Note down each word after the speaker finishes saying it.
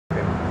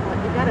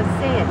gotta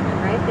say it.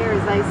 Right there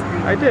is ice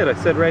cream. I did. I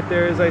said right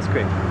there is ice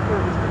cream.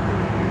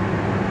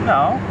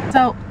 No.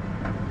 So,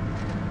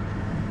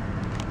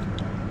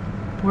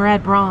 we're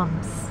at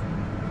Brahms.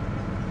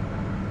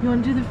 You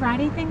want to do the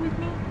Friday thing with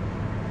me?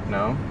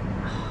 No.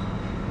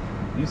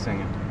 You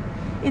sing it.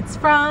 It's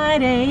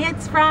Friday,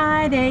 it's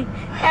Friday.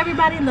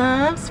 Everybody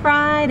loves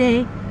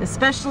Friday.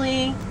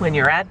 Especially when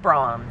you're at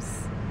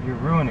Brahms. You're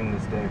ruining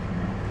this day for me.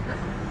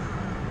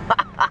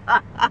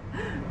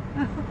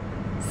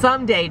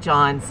 Someday,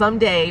 John,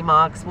 someday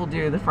Mox will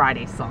do the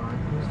Friday song.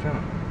 Who's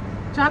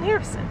John? John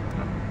Harrison.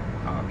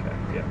 Oh, okay,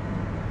 yeah.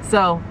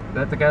 So. Is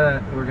that the guy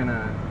that we're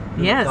gonna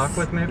talk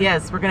with, maybe?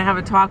 Yes, we're gonna have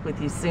a talk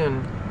with you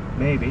soon.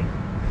 Maybe.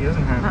 He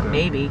doesn't have Not to.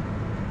 maybe.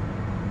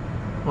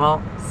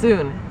 Well,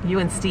 soon. You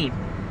and Steve.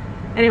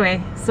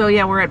 Anyway, so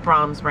yeah, we're at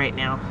Brahms right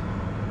now.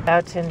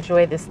 About to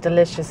enjoy this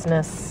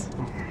deliciousness.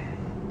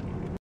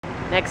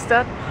 Next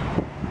up,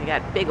 we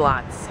got Big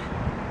Lots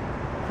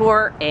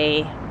for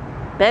a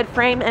bed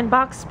frame and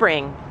box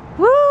spring.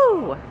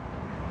 Woo!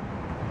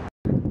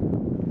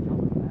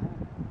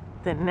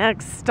 The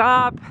next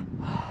stop,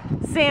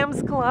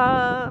 Sam's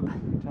Club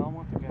Tell him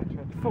what the guy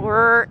tried to do.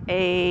 for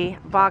a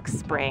box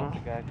spring.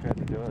 The guy tried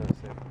to do it. I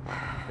said,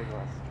 Big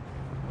Lots.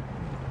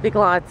 Big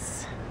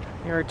Lots,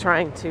 they were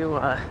trying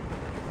to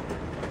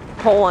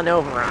pull one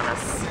over on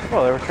us.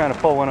 Well, they were trying to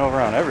pull one over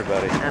on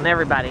everybody. On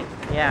everybody,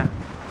 yeah.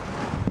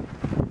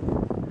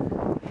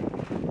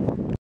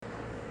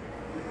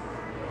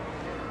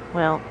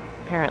 Well,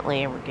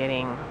 apparently we're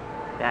getting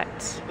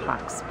that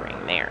box spring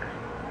there.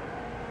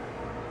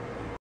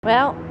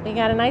 Well, we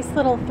got a nice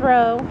little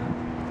throw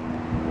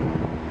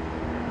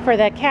for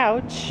the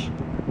couch,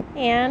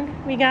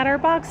 and we got our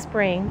box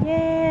spring.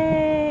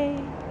 Yay!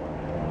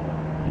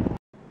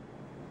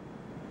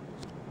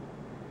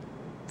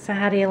 So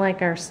how do you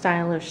like our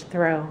stylish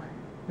throw?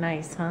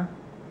 Nice, huh?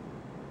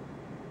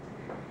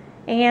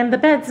 And the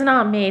bed's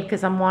not made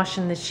because I'm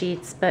washing the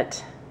sheets,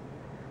 but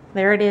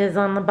there it is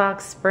on the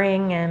box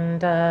spring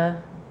and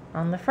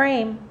on the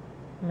frame.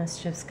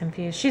 Mischief's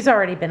confused. She's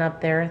already been up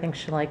there. I think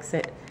she likes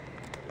it.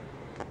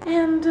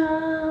 And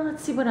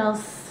let's see what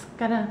else.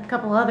 Got a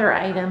couple other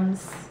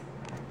items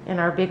in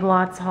our Big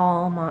Lots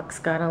haul. Mock's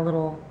got a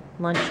little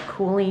lunch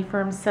coolie for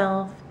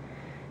himself.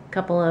 A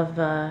couple of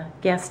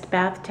guest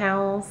bath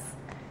towels.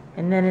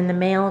 And then in the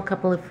mail, a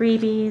couple of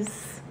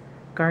freebies.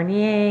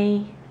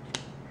 Garnier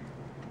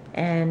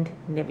and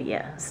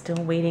Nivea.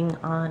 Still waiting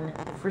on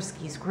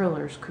Frisky's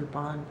Grillers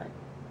coupon, but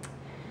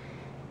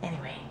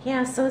anyway,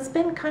 yeah, so it's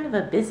been kind of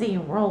a busy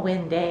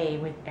whirlwind day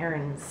with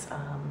errands.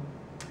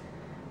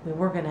 We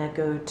were gonna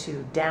go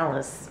to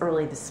Dallas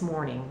early this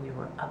morning. We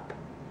were up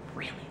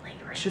really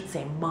late, or I should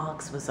say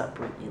Mox was up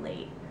really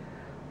late.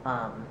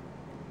 But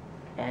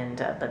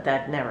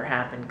that never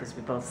happened because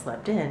we both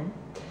slept in.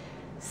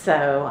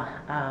 So,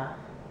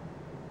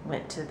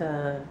 went to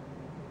the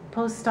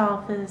post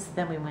office,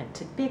 then we went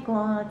to Big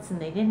Lots,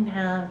 and they didn't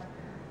have,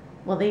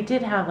 well, they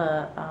did have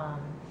a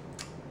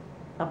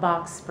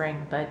box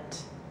spring,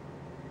 but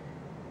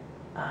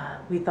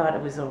we thought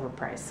it was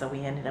overpriced, so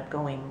we ended up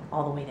going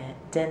all the way to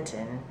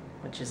Denton,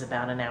 which is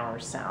about an hour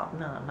south,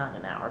 no, not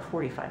an hour,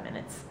 45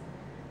 minutes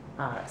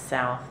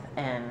south,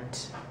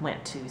 and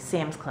went to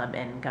Sam's Club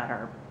and got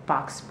our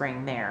box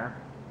spring there.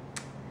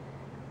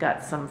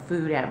 Got some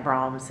food at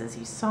Brahms, as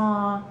you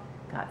saw,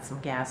 got some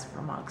gas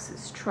for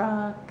Mox's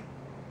truck.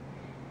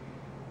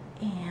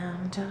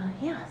 And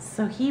yeah,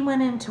 so he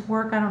went into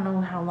work. I don't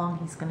know how long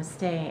he's going to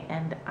stay,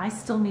 and I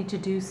still need to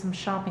do some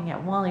shopping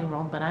at Wally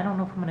World, but I don't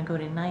know if I'm going to go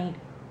tonight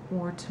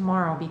or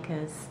tomorrow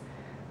because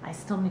I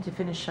still need to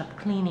finish up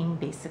cleaning,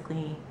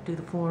 basically do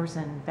the floors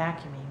and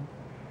vacuuming,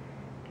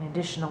 in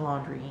addition to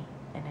laundry,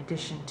 in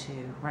addition to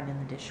running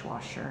the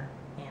dishwasher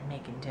and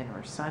making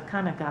dinner. So I've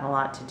kind of got a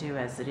lot to do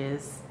as it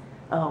is.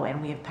 Oh,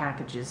 and we have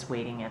packages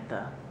waiting at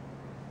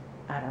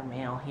our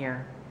mail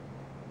here.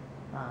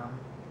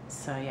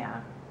 So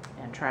yeah.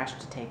 And trash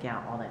to take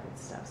out, all that good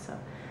stuff. So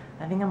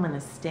I think I'm going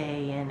to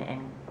stay in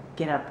and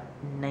get up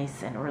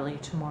nice and early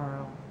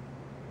tomorrow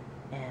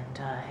and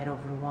head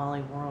over to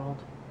Wally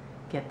World,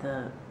 get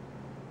the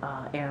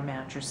air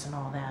mattress and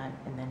all that,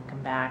 and then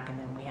come back, and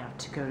then we have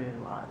to go to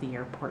the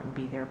airport and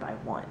be there by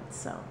 1.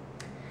 So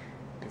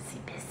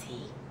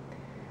busy.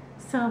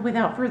 So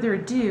without further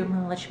ado, I'm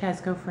going to let you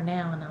guys go for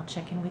now, and I'll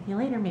check in with you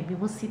later. Maybe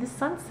we'll see the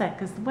sunset,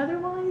 because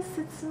weather-wise,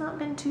 it's not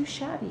been too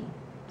shabby.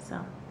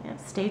 So yeah,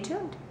 stay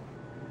tuned.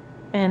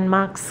 And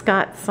Mox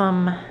got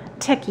some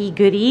techie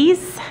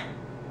goodies.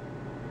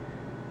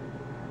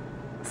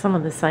 Some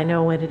of this I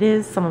know what it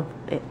is, some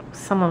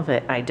of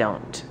it I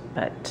don't.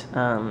 But,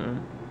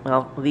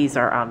 well, these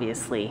are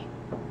obviously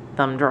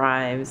thumb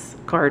drives,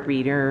 card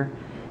reader.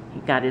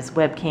 He got his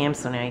webcam,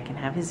 so now he can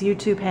have his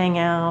YouTube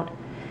hangout.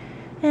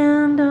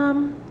 And,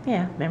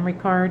 yeah, memory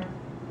card.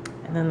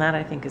 And then that,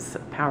 I think, is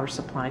power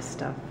supply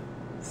stuff.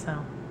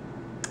 So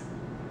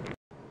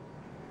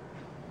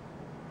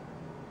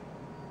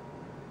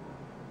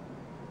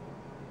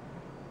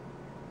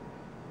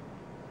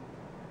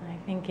I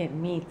think it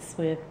meets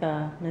with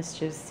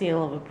Mischief's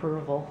seal of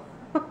approval.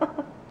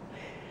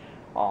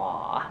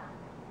 Aw.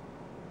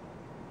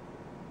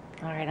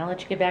 All right, I'll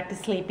let you get back to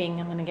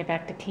sleeping. I'm gonna get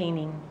back to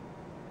cleaning.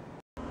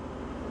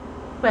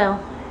 Well,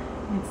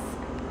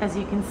 as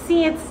you can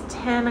see, it's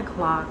 10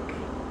 o'clock,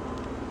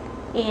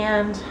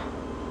 and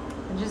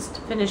I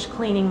just finished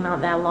cleaning not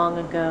that long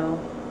ago.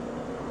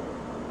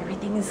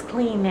 Everything is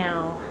clean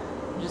now.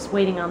 I'm just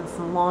waiting on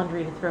some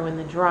laundry to throw in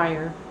the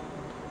dryer.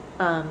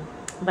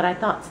 But I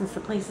thought since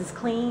the place is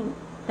clean,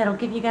 that I'll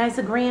give you guys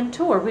a grand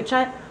tour, which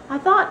I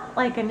thought,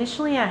 like,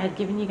 initially I had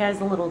given you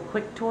guys a little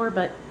quick tour,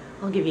 but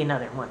I'll give you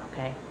another one,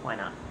 okay? Why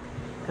not?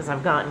 Because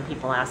I've gotten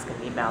people asking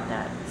me about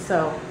that.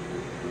 So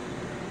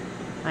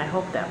I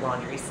hope that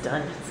laundry's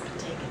done. It's gonna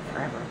take it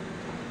forever.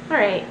 All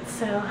right,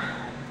 so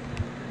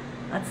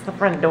that's the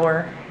front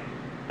door.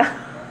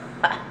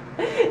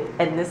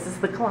 And this is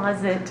the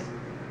closet.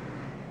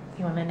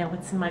 You wanna know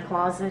what's in my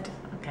closet?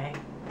 Okay.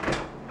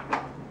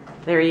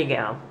 There you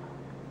go.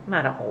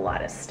 Not a whole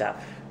lot of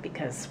stuff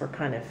because we're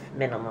kind of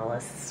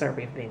minimalists, or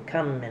we've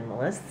become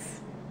minimalists.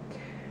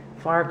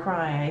 Far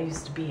cry, I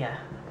used to be a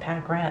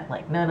pack rat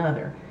like none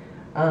other.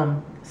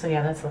 So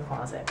yeah, that's the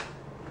closet.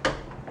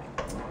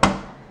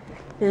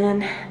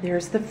 Then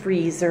there's the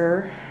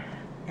freezer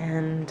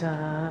and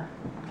the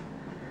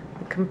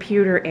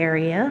computer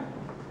area.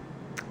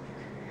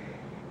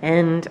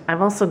 And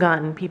I've also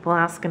gotten people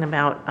asking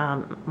about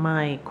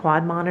my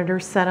quad monitor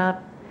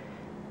setup.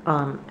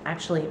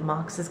 Actually,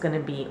 Mox is going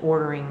to be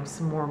ordering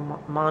some more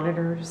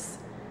monitors.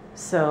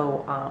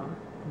 So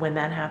when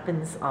that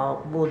happens,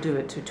 we'll do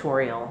a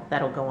tutorial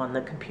that'll go on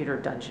the Computer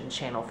Dungeon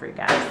channel for you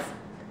guys.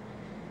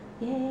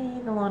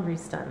 Yay, the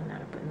laundry's done. Now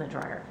to put in the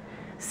dryer.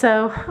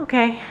 So,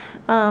 okay,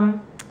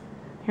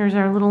 here's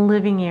our little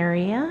living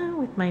area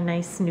with my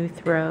nice new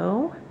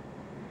throw.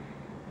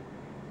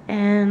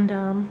 And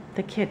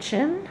the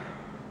kitchen.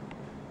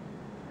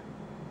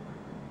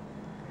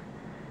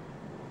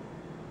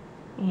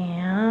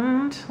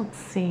 And let's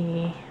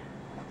see,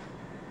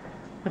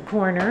 the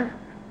corner,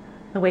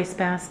 the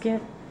wastebasket,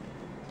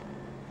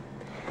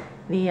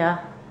 the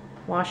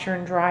washer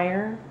and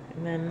dryer,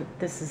 and then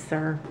this is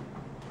our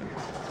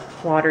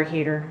water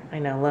heater. I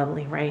know,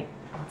 lovely, right?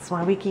 That's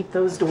why we keep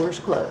those doors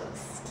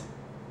closed.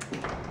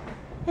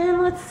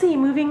 And let's see,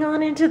 moving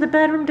on into the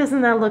bedroom.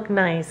 Doesn't that look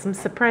nice? I'm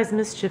surprised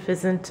Mischief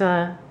isn't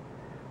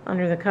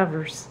under the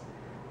covers.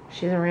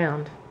 She's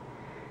around.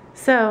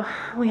 So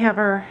we have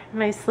our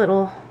nice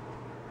little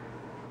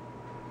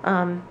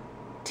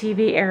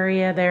TV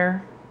area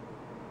there,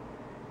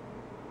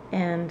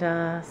 and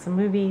some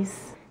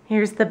movies.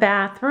 Here's the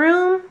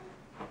bathroom.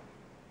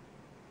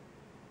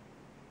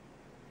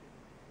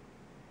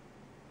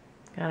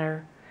 Got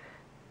our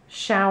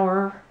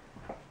shower,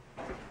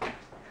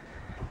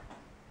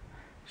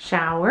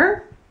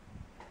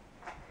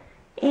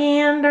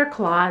 and our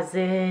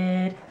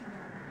closet.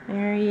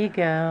 There you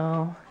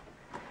go.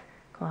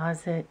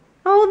 Closet.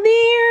 Oh,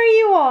 there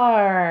you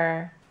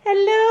are.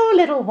 Hello,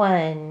 little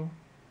one.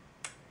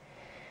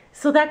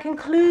 So that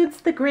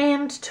concludes the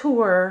grand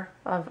tour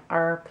of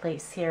our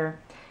place here.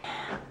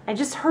 I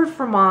just heard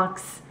from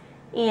Mox,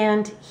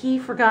 and he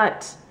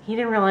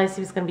didn't realize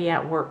he was going to be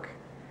at work.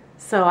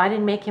 So I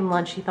didn't make him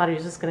lunch. He thought he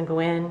was just going to go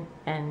in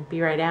and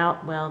be right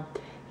out. Well,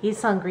 he's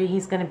hungry.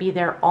 He's going to be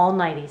there all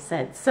night, he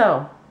said.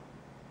 So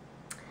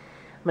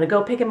I'm going to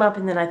go pick him up,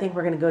 and then I think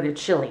we're going to go to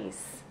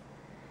Chili's.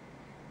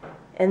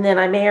 And then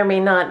I may or may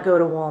not go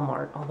to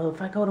Walmart. Although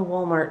if I go to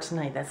Walmart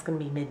tonight, that's going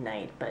to be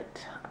midnight.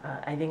 But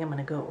I think I'm going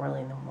to go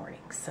early in the morning.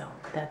 So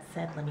that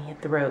said, let me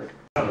hit the road.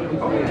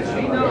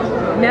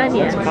 None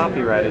yet. It's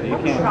copyrighted. You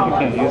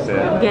can't use it.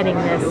 I'm getting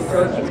this.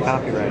 It's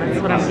copyrighted.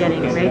 That's what I'm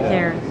getting right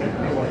there.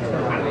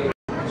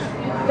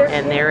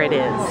 And there it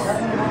is.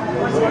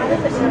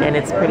 And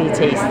it's pretty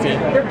tasty.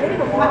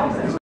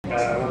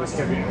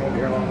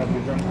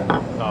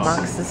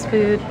 Mox's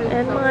food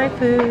and my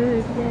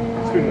food.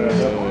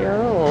 Yay.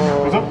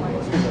 Oh.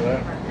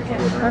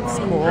 That's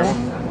cool.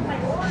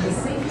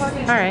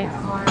 Alright.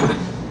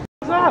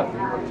 What's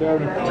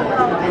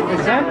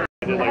up?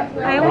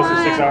 I want.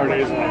 6 hour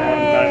days and I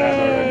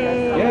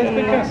haven't. Yeah, it's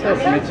been kind of slow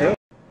for me too.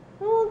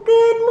 Well,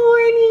 good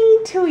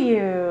morning to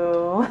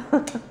you.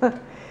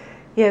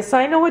 Yes,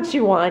 I know what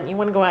you want. You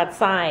want to go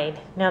outside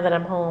now that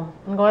I'm home.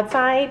 You want to go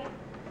outside?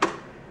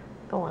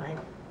 Go on.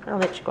 I'll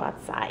let you go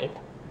outside.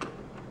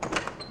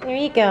 There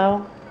you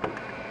go.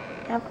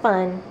 Have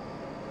fun.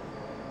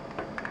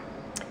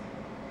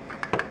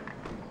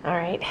 All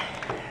right.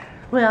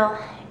 Well,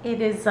 it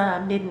is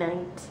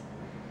midnight,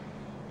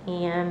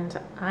 and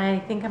I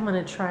think I'm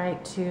going to try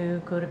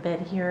to go to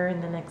bed here in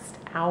the next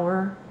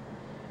hour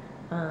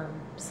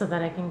so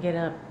that I can get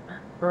up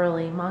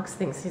early. Mox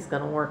thinks he's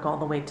going to work all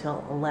the way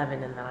till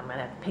 11, and then I'm going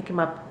to have to pick him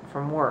up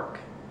from work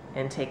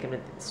and take him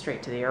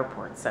straight to the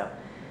airport. So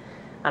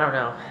I don't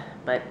know,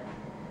 but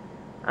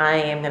I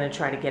am going to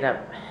try to get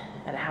up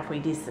at a halfway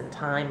decent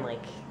time,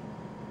 like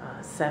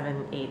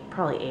 7, 8,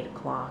 probably 8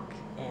 o'clock,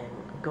 and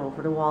go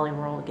over to Wally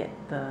World, get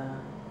the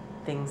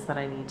things that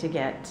I need to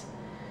get,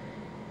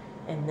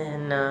 and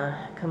then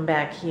come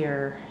back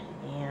here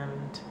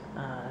and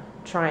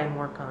try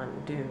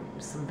and do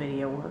some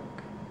video work.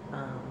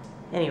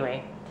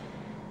 Anyway,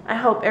 I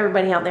hope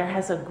everybody out there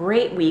has a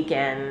great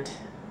weekend,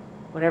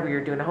 whatever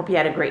you're doing. I hope you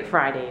had a great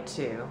Friday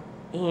too.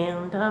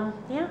 And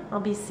yeah, I'll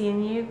be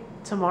seeing you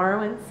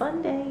tomorrow and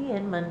Sunday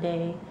and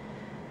Monday.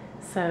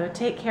 So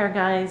take care,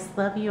 guys.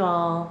 Love you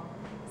all.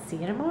 See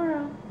you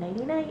tomorrow.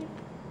 Nighty night.